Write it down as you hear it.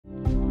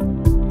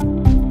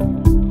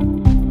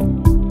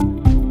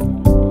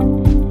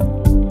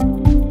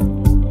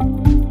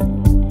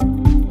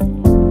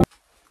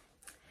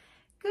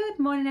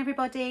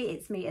everybody,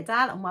 it's me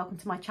Adele and welcome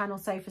to my channel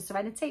Sew for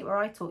Serenity, where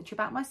I talk to you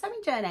about my sewing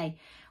journey.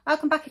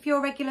 Welcome back if you're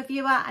a regular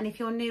viewer, and if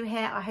you're new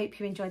here, I hope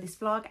you enjoy this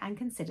vlog and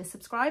consider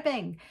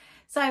subscribing.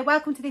 So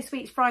welcome to this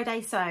week's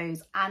Friday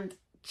Sews, and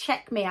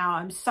check me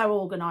out, I'm so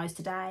organised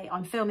today.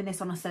 I'm filming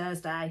this on a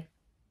Thursday.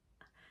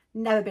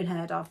 Never been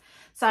heard of.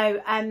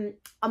 So I'm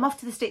off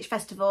to the Stitch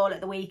Festival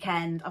at the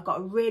weekend. I've got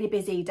a really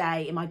busy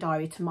day in my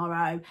diary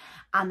tomorrow,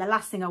 and the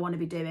last thing I want to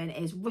be doing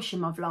is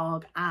rushing my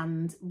vlog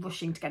and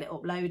rushing to get it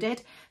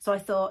uploaded. So I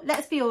thought,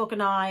 let's be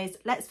organised,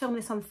 let's film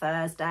this on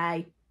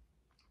Thursday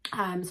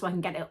so I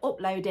can get it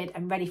uploaded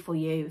and ready for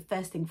you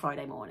first thing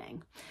Friday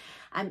morning.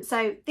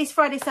 So this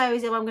Friday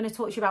Sews, I'm going to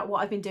talk to you about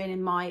what I've been doing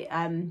in my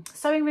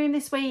sewing room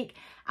this week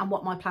and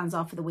what my plans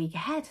are for the week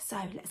ahead. So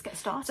let's get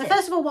started. So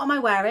first of all, what am I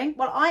wearing?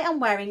 Well, I am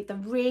wearing the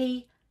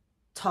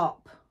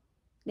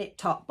knit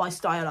top by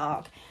Style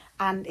Arc,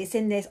 and it's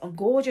in this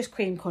gorgeous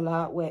cream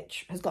colour,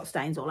 which has got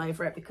stains all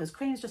over it because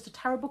cream is just a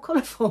terrible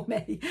colour for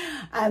me.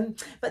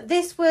 But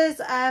this was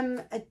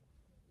a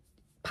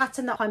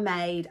pattern that I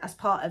made as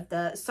part of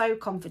the So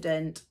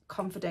Confident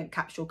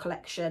capsule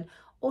collection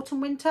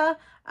autumn winter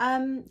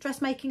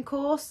dressmaking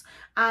course,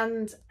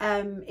 and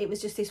it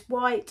was just this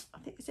white, I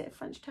think, is it a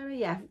French terry?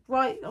 Yeah,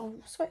 right. Oh,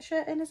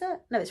 sweatshirt in, is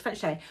it? No, it's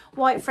French terry.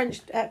 White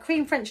French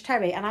cream French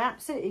terry, and I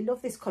absolutely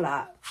love this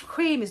colour.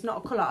 Cream is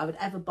not a colour I would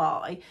ever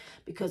buy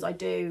because I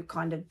do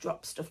kind of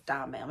drop stuff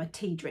down me. I'm a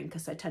tea drinker,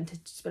 so I tend to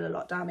spill a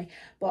lot down me,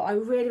 but I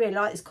really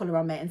like this colour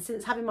on me, and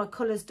since having my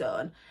colours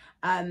done,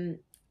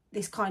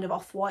 this kind of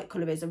off-white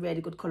colour is a really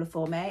good colour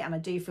for me, and I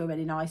do feel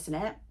really nice in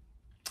it.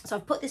 So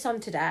I've put this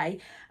on today.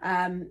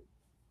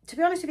 To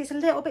be honest with you, it's a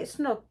little bit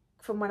snug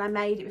from when I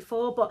made it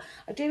before, but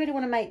I do really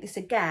want to make this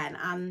again.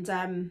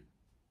 And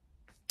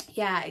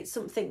yeah, it's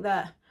something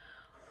that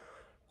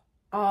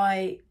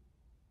I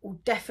will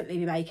definitely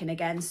be making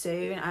again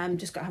soon. I'm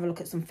just going to have a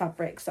look at some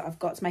fabrics that I've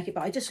got to make it.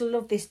 But I just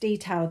love this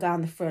detail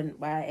down the front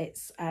where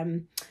it's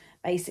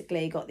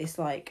basically got this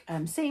like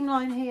seam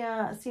line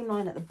here, a seam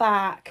line at the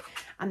back,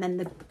 and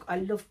then I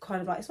love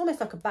kind of like, it's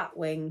almost like a bat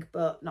wing,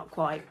 but not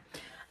quite.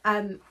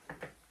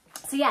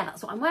 So yeah,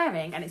 that's what I'm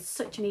wearing, and it's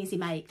such an easy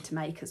make to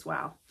make as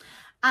well.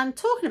 And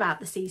talking about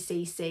the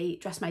CCC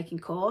dressmaking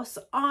course,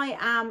 I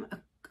am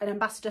an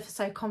ambassador for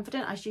So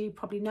Confident, as you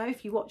probably know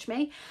if you watch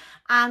me,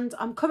 and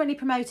I'm currently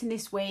promoting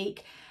this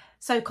week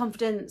So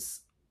Confident's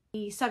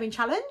sewing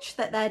challenge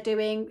that they're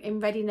doing in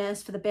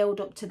readiness for the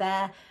build up to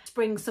their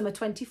spring summer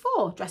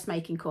 24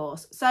 dressmaking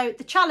course. So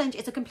the challenge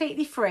is a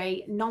completely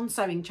free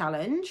non-sewing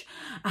challenge,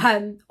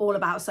 all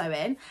about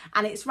sewing,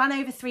 and it's ran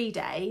over 3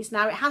 days.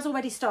 Now it has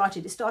already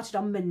started. It started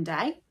on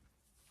Monday,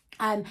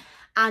 and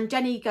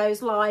Jenny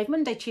goes live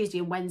Monday, Tuesday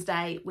and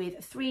Wednesday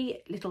with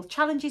 3 little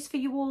challenges for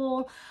you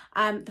all.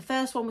 The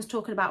first one was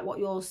talking about what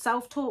your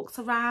self-talk's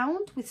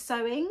around with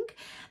sewing.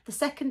 The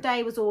second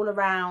day was all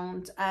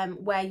around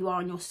where you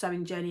are on your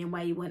sewing journey and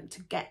where you want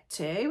to get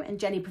to, and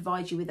Jenny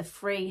provides you with a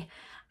free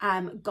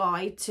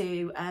guide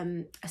to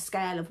a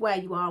scale of where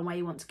you are and where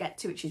you want to get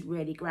to, which is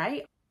really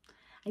great.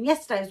 And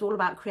yesterday was all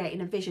about creating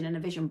a vision and a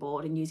vision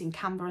board and using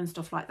Canva and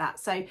stuff like that.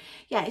 So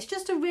yeah, it's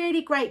just a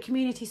really great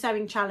community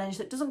sewing challenge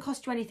that doesn't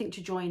cost you anything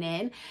to join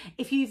in.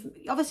 If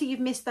you've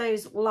missed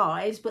those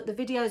lives, but the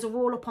videos are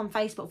all up on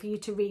Facebook for you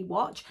to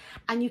re-watch,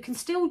 and you can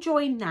still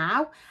join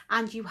now,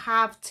 and you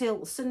have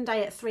till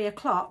Sunday at 3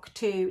 o'clock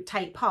to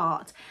take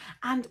part.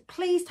 And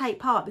please take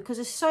part, because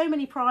there's so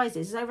many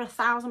prizes. There's over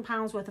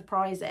 £1,000 worth of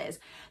prizes.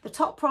 The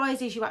top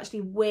prize is you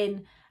actually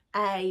win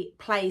a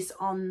place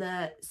on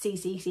the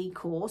CCC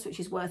course, which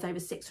is worth over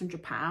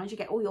 £600. You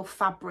get all your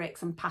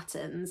fabrics and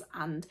patterns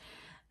and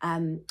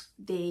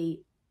the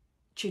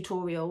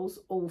tutorials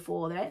all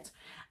for it.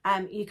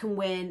 You can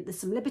win, there's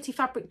some Liberty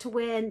fabric to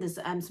win, there's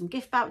some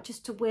gift vouchers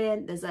to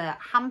win, there's a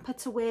hamper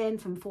to win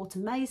from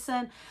Fortnum and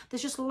Masons.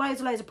 There's just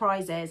loads of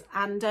prizes.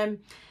 And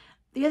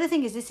the other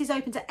thing is, this is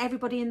open to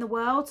everybody in the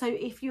world. So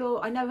if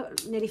I know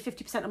nearly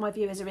 50% of my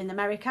viewers are in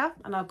America,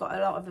 and I've got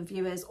a lot of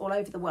viewers all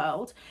over the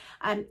world.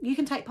 You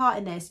can take part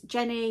in this.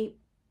 Jenny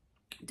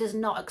does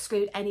not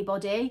exclude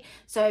anybody.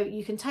 So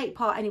you can take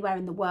part anywhere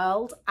in the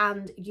world,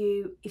 and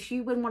if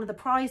you win one of the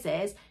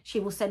prizes, she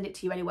will send it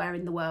to you anywhere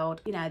in the world.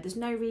 You know, there's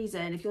no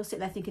reason, if you're sitting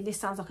there thinking this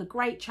sounds like a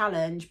great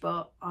challenge,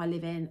 but I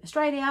live in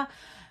Australia,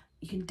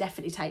 you can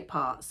definitely take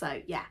part.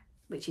 So yeah,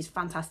 which is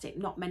fantastic.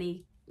 Not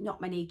many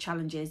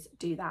challenges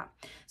do that.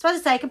 So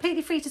as I say,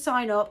 completely free to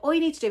sign up. All you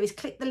need to do is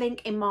click the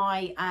link in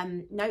my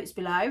notes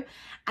below,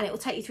 and it will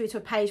take you through to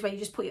a page where you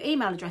just put your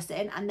email address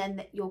in, and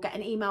then you'll get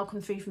an email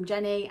come through from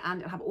Jenny, and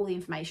it'll have all the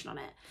information on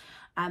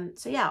it.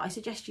 So yeah, I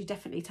suggest you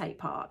definitely take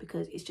part,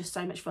 because it's just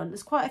so much fun.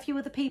 There's quite a few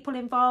other people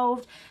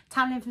involved.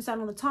 Tamlin from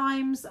Sewing on the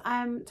Times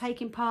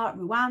taking part,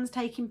 Ruan's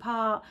taking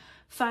part,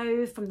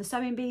 Faux from the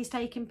Sewing Bees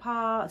taking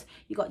part,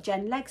 you got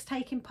Jen Legs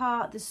taking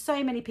part. There's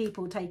so many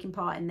people taking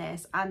part in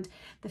this, and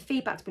the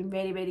feedback's been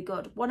really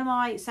good. One of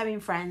my sewing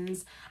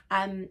friends,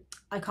 I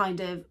kind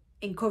of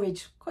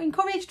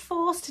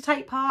forced to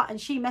take part, and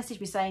she messaged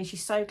me saying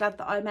she's so glad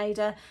that I made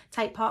her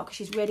take part because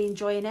she's really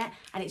enjoying it,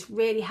 and it's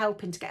really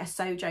helping to get her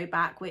sojo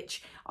back,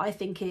 which I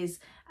think is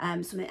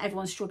something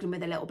everyone's struggling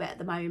with a little bit at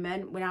the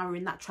moment. We're now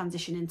in that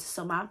transition into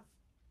summer.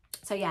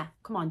 So yeah,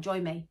 come on,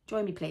 join me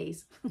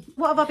please.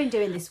 What have I been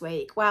doing this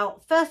week?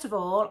 Well, first of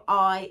all,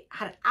 I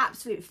had an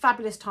absolute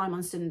fabulous time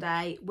on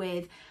Sunday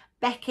with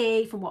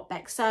Becky from What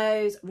Beck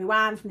Sews,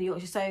 Ruan from the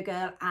Yorkshire Sew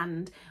Girl,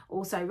 and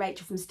also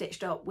Rachel from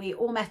Stitched Up. We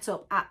all met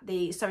up at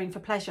the Sewing for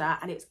Pleasure,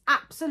 and it was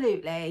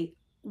absolutely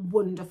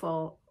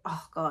wonderful.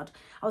 Oh God,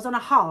 I was on a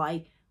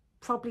high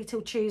probably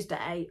till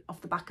Tuesday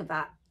off the back of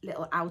that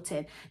little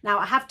outing. Now,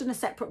 I have done a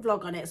separate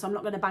vlog on it, so I'm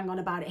not going to bang on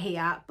about it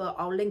here, but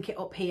I'll link it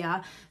up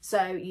here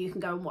so you can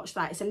go and watch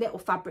that. It's a little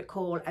fabric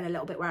haul and a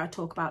little bit where I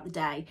talk about the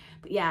day.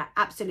 But yeah,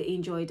 absolutely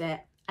enjoyed it.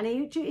 And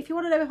if you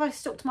want to know if I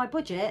stuck to my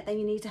budget, then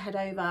you need to head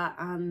over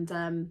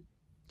and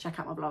check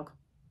out my vlog.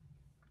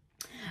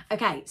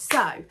 Okay,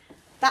 so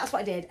that's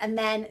what I did. And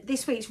then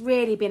this week's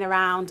really been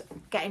around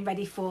getting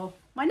ready for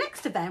my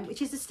next event,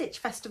 which is the Stitch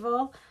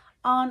Festival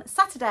on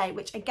Saturday,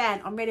 which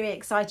again I'm really, really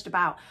excited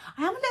about.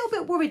 I am a little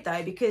bit worried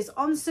though, because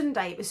on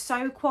Sunday it was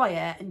so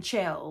quiet and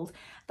chilled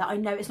that I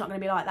know it's not going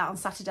to be like that on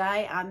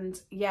Saturday. And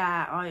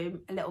yeah,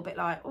 I'm a little bit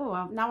like, oh,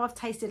 well, now I've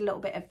tasted a little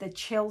bit of the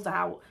chilled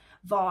out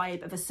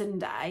vibe of a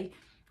Sunday,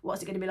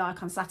 what's it going to be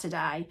like on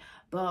Saturday?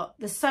 But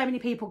there's so many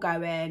people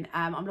going.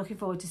 I'm looking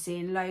forward to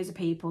seeing loads of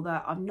people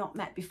that I've not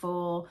met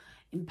before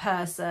in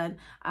person,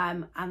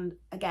 and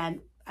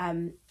again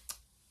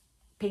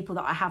people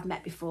that I have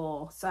met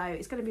before. So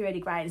it's going to be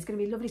really great. It's going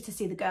to be lovely to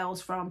see the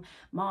girls from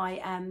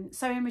my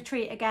sewing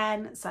retreat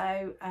again.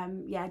 So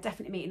yeah,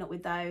 definitely meeting up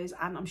with those,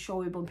 and I'm sure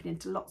we're bumping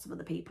into lots of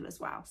other people as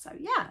well. So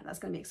yeah, that's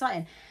going to be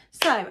exciting.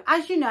 So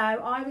as you know,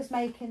 I was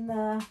making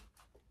the,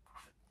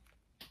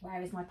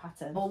 where is my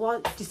pattern?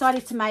 Well,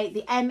 decided to make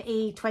the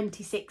ME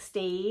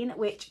 2016,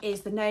 which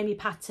is the Nomi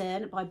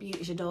pattern by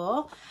Beauty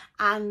J'adore,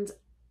 and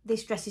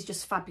this dress is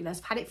just fabulous.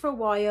 I've had it for a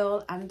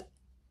while, and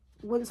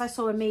once I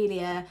saw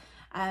Amelia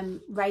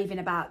raving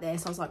about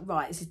this, I was like,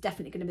 right, this is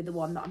definitely going to be the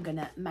one that I'm going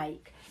to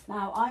make.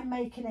 Now I'm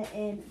making it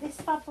in this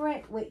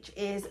fabric, which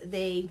is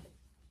the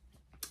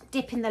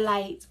Dip in the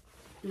Lake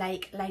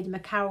Lady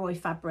McElroy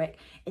fabric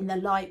in the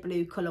light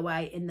blue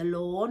colourway in the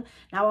Lawn.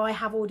 Now I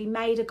have already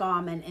made a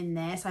garment in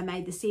this. I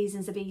made the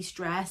Seasons of East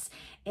dress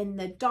in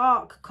the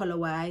dark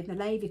colourway, the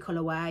navy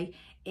colourway,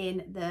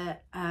 in the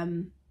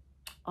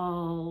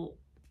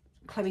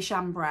Chloe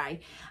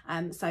Chambray.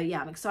 So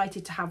yeah, I'm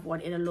excited to have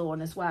one in a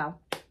Lawn as well.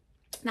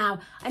 Now,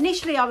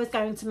 initially I was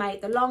going to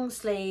make the long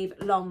sleeve,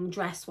 long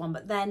dress one,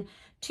 but then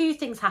two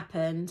things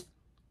happened.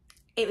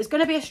 It was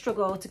going to be a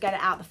struggle to get it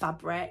out the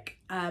fabric.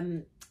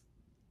 And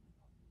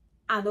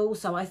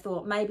also I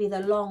thought maybe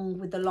the long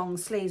with the long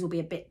sleeves will be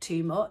a bit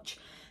too much.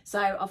 So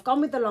I've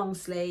gone with the long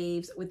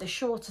sleeves with the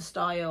shorter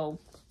style.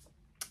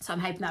 So I'm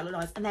hoping that'll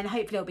look nice. And then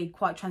hopefully it'll be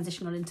quite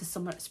transitional into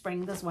summer,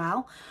 spring as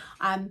well.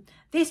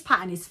 This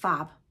pattern is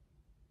fab.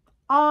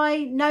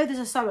 I know there's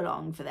a sew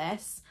along for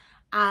this,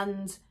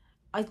 and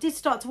I did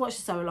start to watch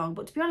the sew along,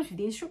 but to be honest with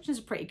you, the instructions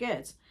are pretty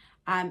good.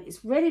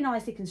 It's really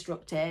nicely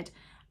constructed.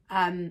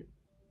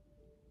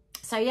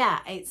 So yeah,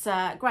 it's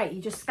great.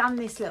 You just scan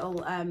this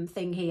little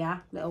thing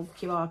here, little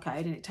QR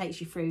code, and it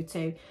takes you through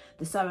to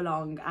the sew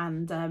along.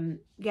 And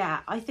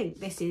yeah, I think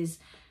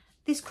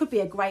this could be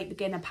a great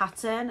beginner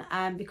pattern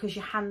because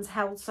your hand's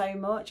held so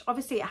much.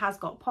 Obviously it has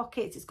got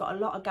pockets, it's got a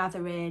lot of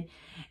gathering,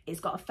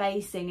 it's got a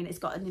facing, and it's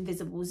got an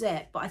invisible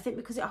zip. But I think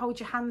because it holds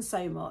your hand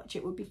so much,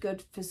 it would be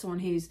good for someone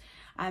who's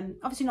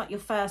obviously not your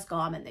first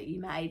garment that you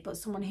made, but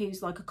someone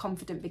who's like a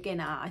confident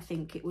beginner. I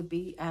think it would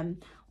be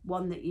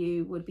one that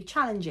you would be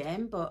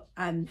challenging, but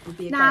would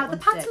be a great one. Now the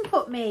pattern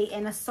put me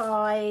in a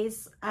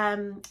size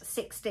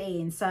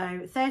 16,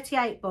 so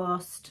 38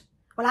 bust.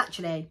 Well,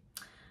 actually,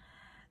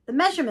 the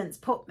measurements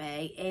put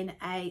me in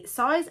a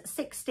size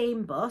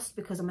 16 bust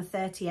because I'm a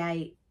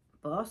 38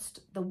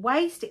 bust. The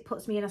waist, it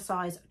puts me in a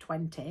size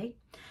 20,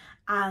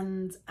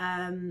 and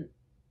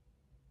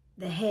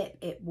the hip,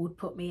 it would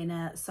put me in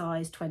a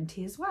size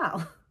 20 as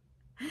well.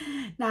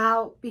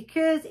 Now,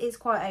 because it's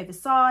quite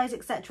oversized,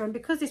 etc., and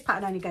because this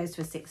pattern only goes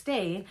to a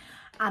 16,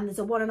 and there's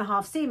a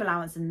 1.5 seam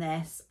allowance in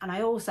this, and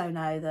I also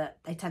know that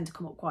they tend to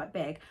come up quite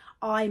big,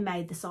 I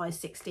made the size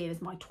 16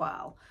 as my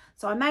twirl.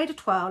 So I made a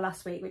twirl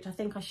last week, which I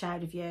think I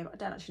shared with you. I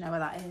don't actually know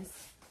where that is.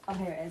 Oh,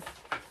 here it is.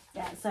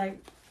 Yeah, so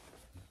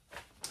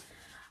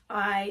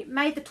I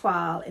made the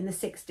twirl in the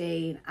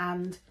 16,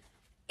 and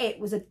it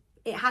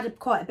had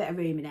quite a bit of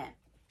room in it.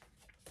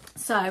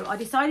 So I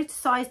decided to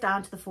size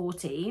down to the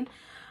 14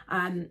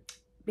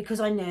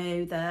 because I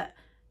knew that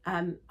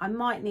I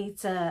might need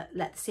to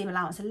let the seam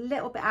allowance a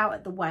little bit out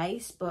at the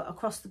waist, but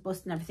across the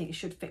bust and everything it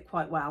should fit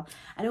quite well.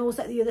 And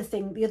also the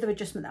other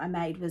adjustment that I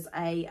made was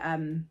a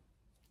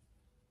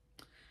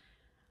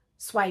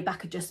sway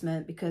back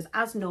adjustment, because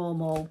as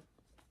normal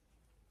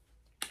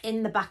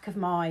in the back of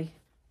my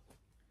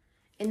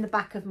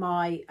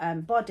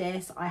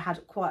bodice I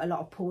had quite a lot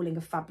of pooling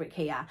of fabric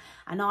here,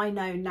 and I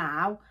know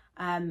now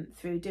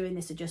through doing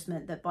this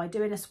adjustment, that by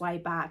doing a sway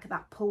back,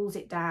 that pulls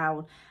it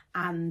down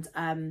and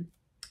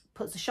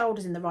puts the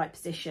shoulders in the right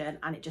position,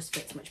 and it just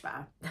fits much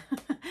better.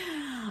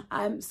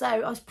 So I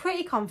was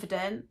pretty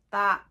confident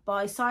that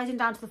by sizing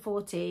down to the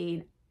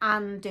 14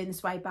 and doing the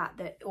sway back,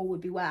 that all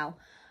would be well.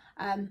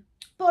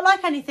 But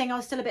like anything, I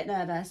was still a bit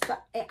nervous,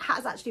 but it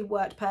has actually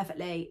worked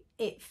perfectly.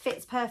 It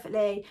fits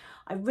perfectly.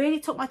 I really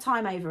took my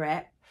time over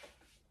it.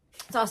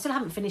 So I still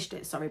haven't finished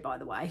it, sorry, by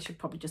the way. I should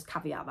probably just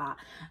caveat that.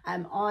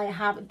 I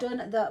have done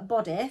the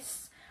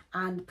bodice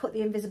and put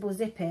the invisible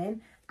zip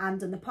in and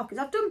done the pockets.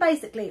 I've done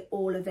basically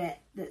all of it.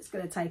 That's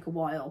going to take a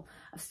while.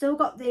 I've still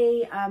got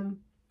the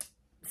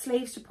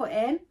sleeves to put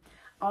in.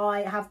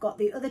 I have got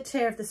the other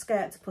tier of the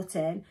skirt to put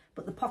in,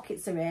 but the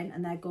pockets are in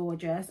and they're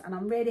gorgeous. And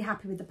I'm really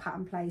happy with the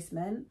pattern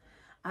placement.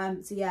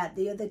 So yeah,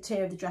 the other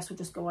tier of the dress will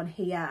just go on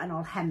here and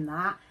I'll hem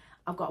that.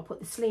 I've got to put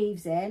the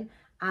sleeves in,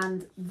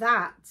 and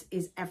that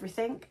is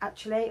everything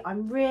actually.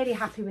 I'm really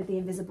happy with the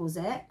invisible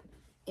zip.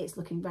 It's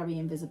looking very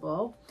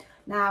invisible.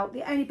 Now,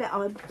 the only bit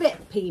I'm a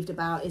bit peeved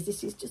about is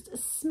this is just a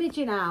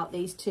smidgen out,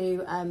 these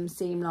two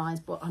seam lines,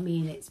 but I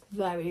mean, it's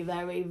very,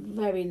 very,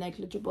 very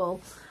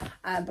negligible.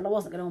 But I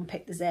wasn't going to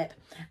unpick the zip.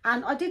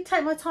 And I did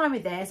take my time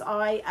with this.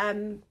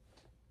 I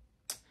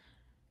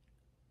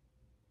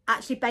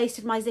actually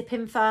basted my zip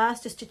in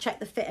first just to check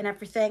the fit and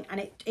everything,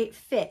 and it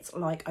fits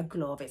like a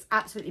glove. It's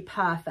absolutely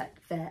perfect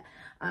fit.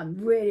 I'm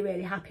really,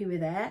 really happy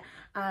with it.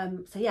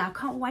 So yeah, I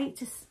can't wait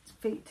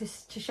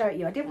to show it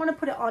you. I didn't want to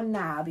put it on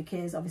now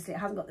because obviously it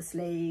hasn't got the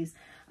sleeves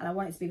and I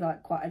want it to be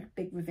like quite a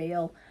big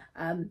reveal.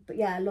 But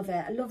yeah, I love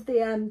it. I love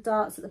the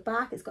darts at the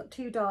back. It's got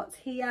 2 darts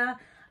here.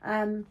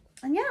 And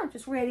yeah, I'm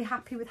just really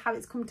happy with how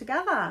it's come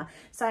together.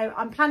 So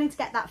I'm planning to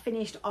get that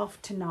finished off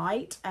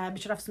tonight. We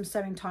should have some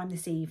sewing time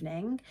this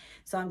evening.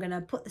 So I'm going to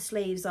put the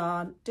sleeves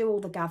on, do all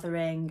the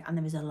gathering, and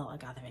there is a lot of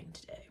gathering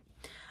to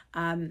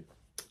do.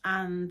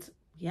 And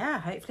yeah,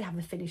 hopefully have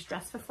the finished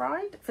dress for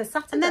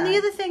Saturday. And then the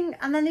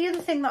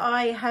other thing that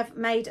I have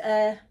made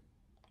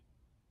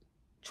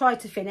try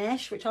to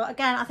finish, which I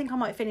think I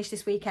might finish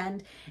this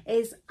weekend,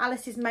 is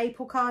Alice's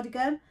maple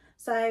cardigan.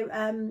 So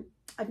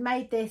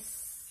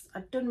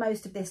I'd done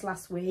most of this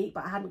last week,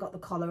 but I hadn't got the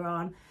collar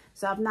on.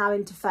 So I've now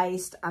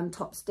interfaced and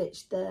top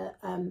stitched the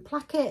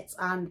plackets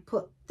and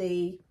put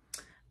the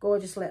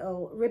gorgeous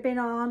little ribbon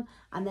on.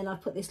 And then I've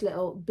put this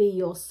little Be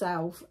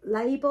Yourself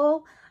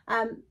label.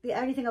 The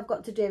only thing I've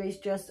got to do is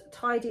just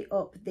tidy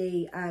up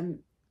the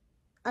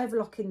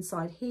overlock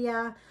inside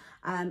here,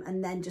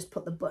 and then just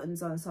put the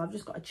buttons on. So I've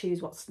just got to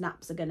choose what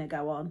snaps are going to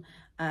go on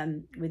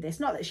with this.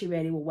 Not that she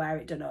really will wear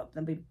it done up.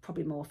 There'll be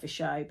probably more for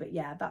show, but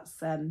yeah,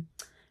 that's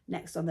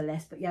next on the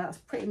list. But yeah, that's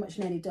pretty much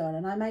nearly done.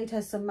 And I made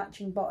her some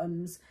matching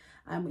bottoms,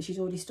 which she's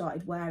already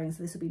started wearing,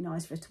 so this will be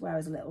nice for her to wear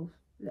as a little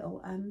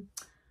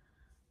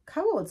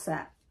co-ord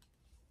set.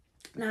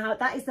 Now,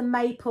 that is the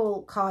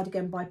maple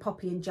cardigan by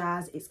Poppy and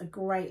Jazz. It's a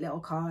great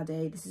little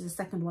cardi. This is the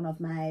second one I've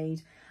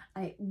made,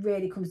 and it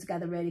really comes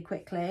together really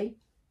quickly.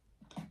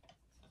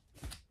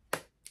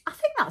 I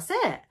think that's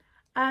it.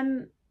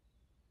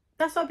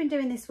 That's what I've been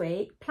doing this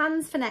week.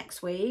 Plans for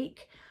next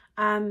week.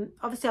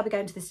 Obviously, I'll be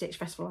going to the Stitch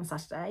Festival on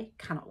Saturday.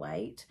 Cannot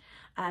wait.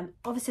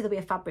 Obviously, there'll be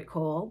a fabric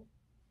haul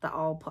that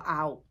I'll put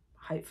out,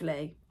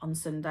 hopefully, on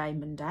Sunday,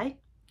 Monday.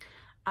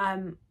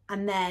 And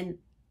then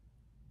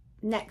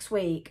next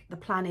week, the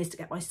plan is to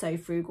get my So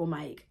Frugal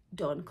make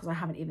done, because I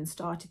haven't even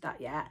started that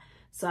yet.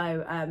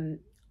 So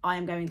I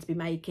am going to be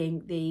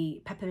making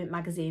the Peppermint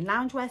Magazine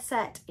loungewear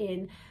set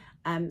in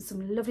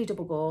some lovely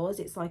double gauze.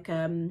 It's like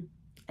a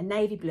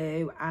navy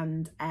blue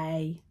and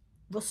a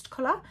rust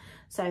colour.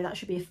 So that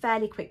should be a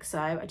fairly quick sew.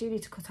 I do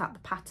need to cut out the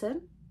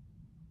pattern.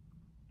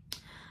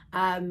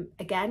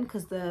 Again,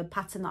 because the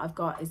pattern that I've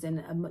got is in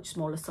a much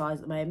smaller size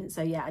at the moment.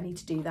 So yeah, I need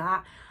to do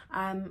that.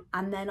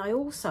 And then I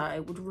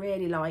also would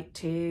really like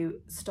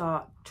to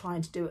start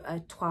trying to do a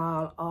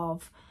toile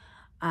of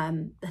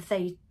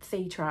the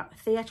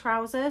Thea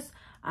trousers,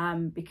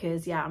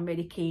 because yeah, I'm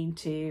really keen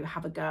to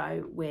have a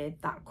go with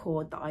that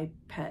cord that I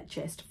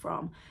purchased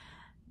from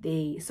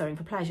the Sewing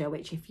for Pleasure,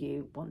 which if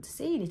you want to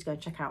see, you need to go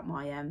check out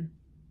my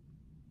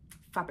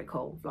fabric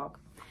haul vlog.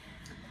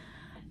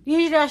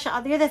 Usually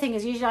the other thing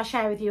is usually I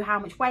share with you how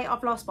much weight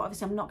I've lost, but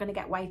obviously I'm not going to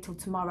get weighed till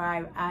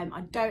tomorrow.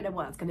 I don't know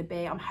what that's going to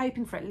be. I'm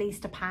hoping for at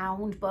least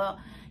 £1, but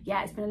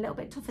yeah, it's been a little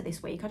bit tougher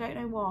this week. I don't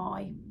know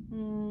why.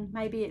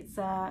 Maybe it's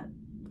I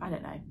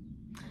don't know.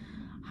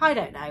 I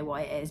don't know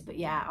why it is, but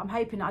yeah, I'm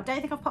hoping. I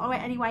don't think I've put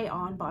any weight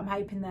on, but I'm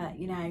hoping that,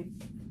 you know,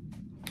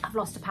 I've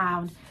lost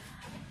 £1,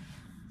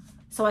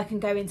 so I can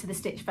go into the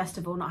Stitch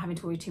Festival not having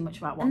to worry too much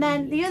about what. And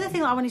then the other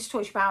thing that I wanted to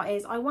talk to you about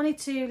is I wanted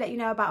to let you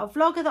know about a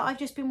vlogger that I've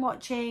just been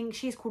watching.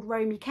 She's called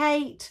Romy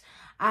Kate,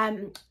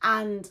 and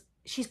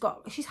she's had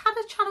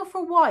a channel for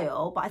a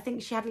while, but I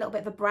think she had a little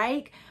bit of a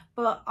break.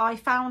 But I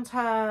found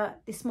her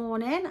this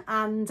morning,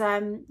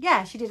 and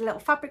yeah, she did a little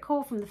fabric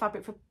haul from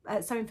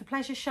the Sewing for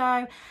Pleasure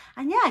show.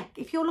 And yeah,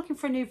 if you're looking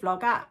for a new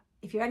vlogger,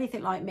 if you're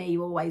anything like me,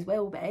 you always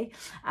will be,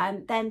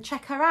 then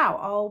check her out.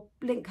 I'll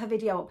link her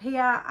video up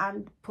here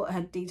and put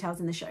her details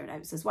in the show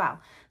notes as well.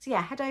 So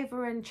yeah, head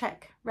over and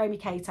check Romy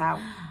Kate out.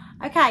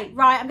 Okay,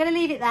 right, I'm going to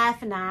leave it there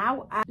for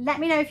now. Let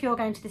me know if you're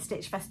going to the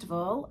Stitch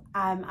Festival,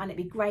 and it'd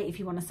be great if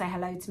you want to say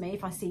hello to me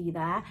if I see you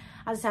there.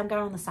 As I say, I'm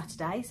going on the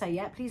Saturday, so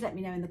yeah, please let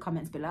me know in the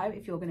comments below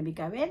if you're going to be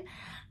going,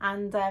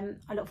 and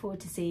I look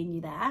forward to seeing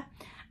you there.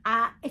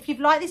 If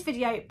you've liked this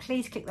video,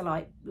 please click the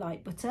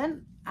like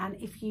button,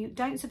 and if you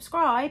don't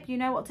subscribe, you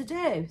know what to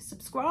do.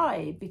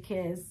 Subscribe,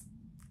 because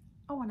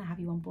I want to have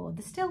you on board.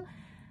 There's still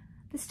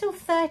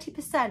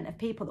 30% of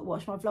people that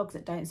watch my vlogs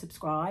that don't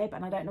subscribe,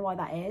 and I don't know why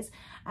that is.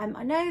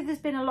 I know there's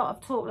been a lot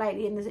of talk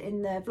lately in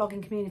the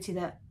vlogging community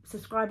that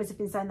subscribers have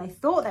been saying they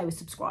thought they were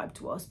subscribed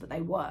to us, but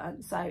they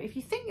weren't. So if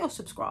you think you're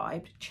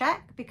subscribed,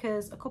 check,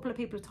 because a couple of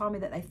people have told me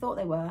that they thought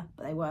they were,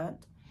 but they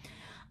weren't.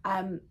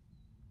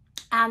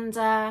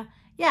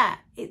 Yeah,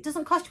 it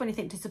doesn't cost you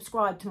anything to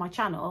subscribe to my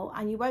channel,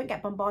 and you won't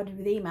get bombarded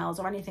with emails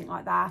or anything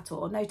like that,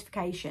 or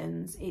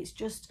notifications. It's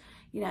just,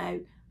 you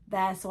know,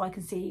 there so I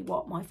can see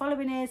what my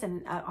following is,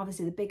 and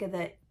obviously the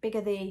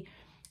bigger the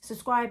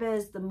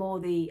subscribers, the more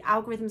the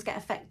algorithms get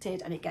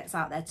affected, and it gets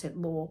out there to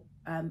more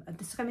of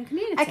the sewing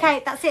community.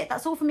 Okay, that's it.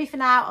 That's all from me for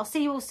now. I'll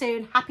see you all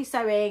soon. Happy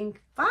sewing.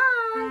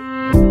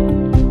 Bye.